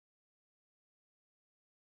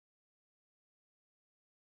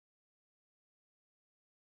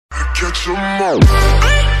catch 'em all.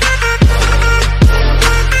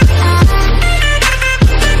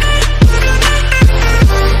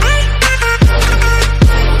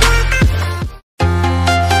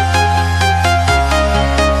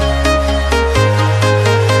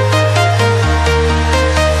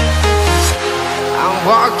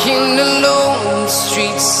 Walking alone, the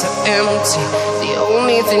streets are empty. The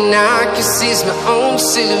only thing I can see is my own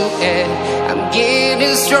silhouette. I'm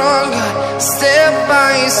getting stronger, step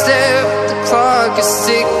by step. The clock is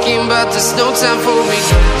ticking, but there's no time for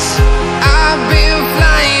regrets. I've been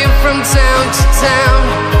flying from town to town,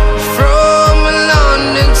 from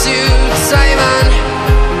London to Taiwan.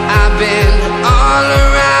 I've been all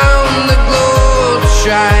around the globe,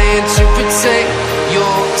 trying to protect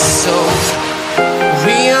your soul.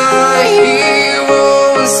 We are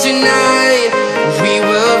heroes tonight. We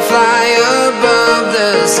will fly above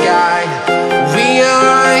the sky. We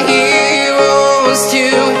are heroes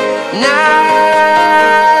tonight.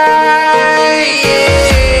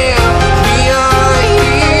 Yeah. We are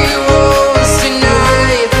heroes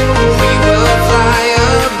tonight. We will fly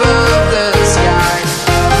above the sky.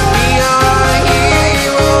 We are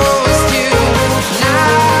heroes tonight.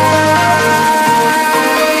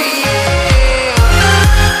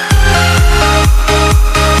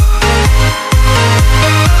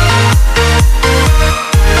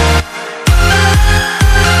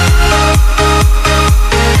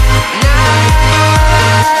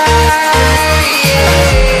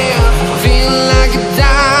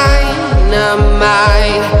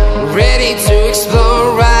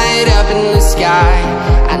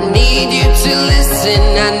 I need you to listen,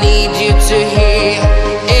 I need you to hear,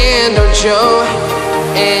 and don't show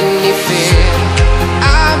any fear.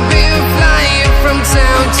 I've been flying from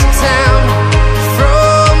town to town,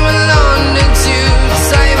 from London to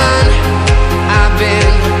Taiwan. I've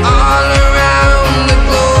been all around the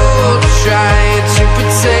globe, trying to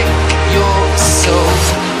protect your soul.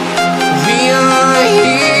 We are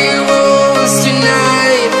heroes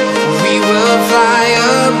tonight. We will fly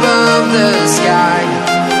above the sky.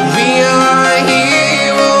 We are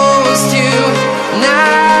heroes tonight.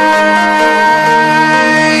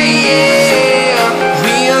 Yeah.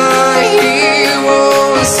 We are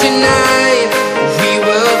heroes tonight. We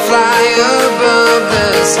will fly above the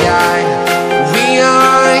sky. We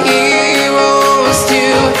are heroes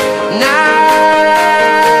tonight.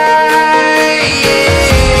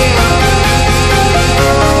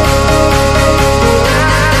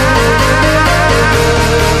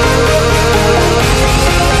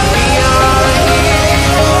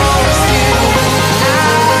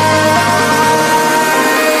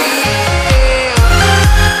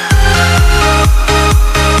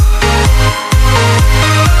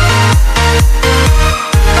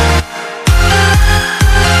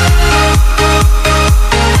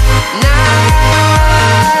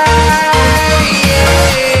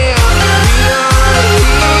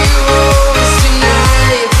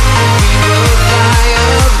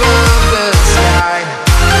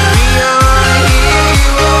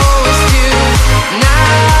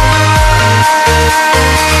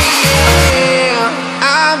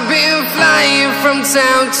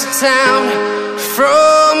 Town to town,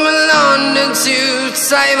 from London to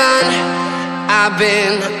Taiwan. I've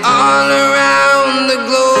been all around the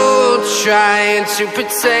globe, trying to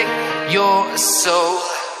protect your soul.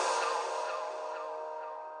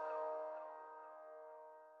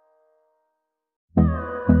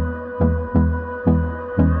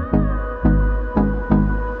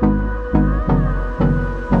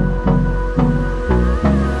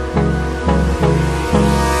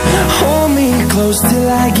 Close till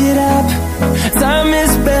I get up. Time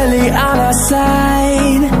is barely on our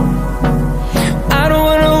side. I don't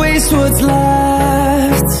wanna waste what's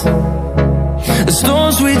left. The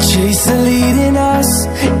storms we chase are leading us,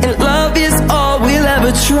 and love is all we'll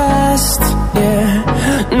ever trust. Yeah,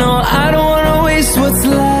 no, I don't wanna waste what's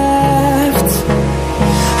left.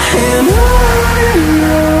 And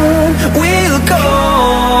on we'll go,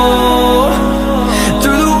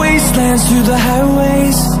 through the wastelands, through the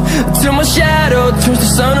highways, till my shadow turns to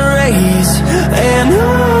sun rays. And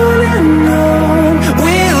on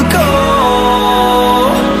we'll go,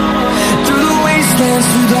 through the wastelands,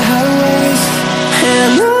 through the highways,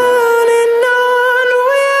 and on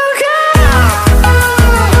we'll go.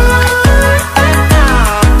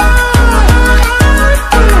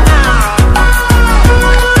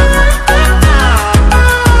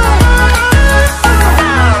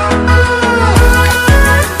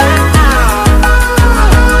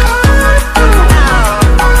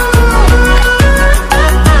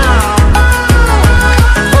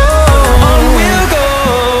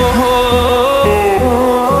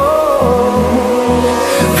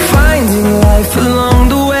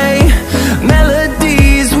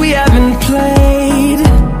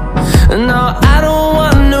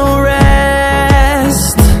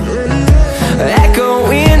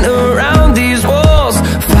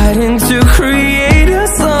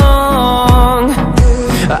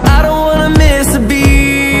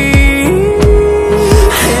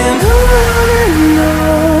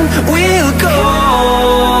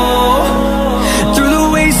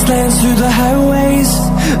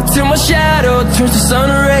 my shadow turns to sun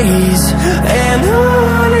rays, and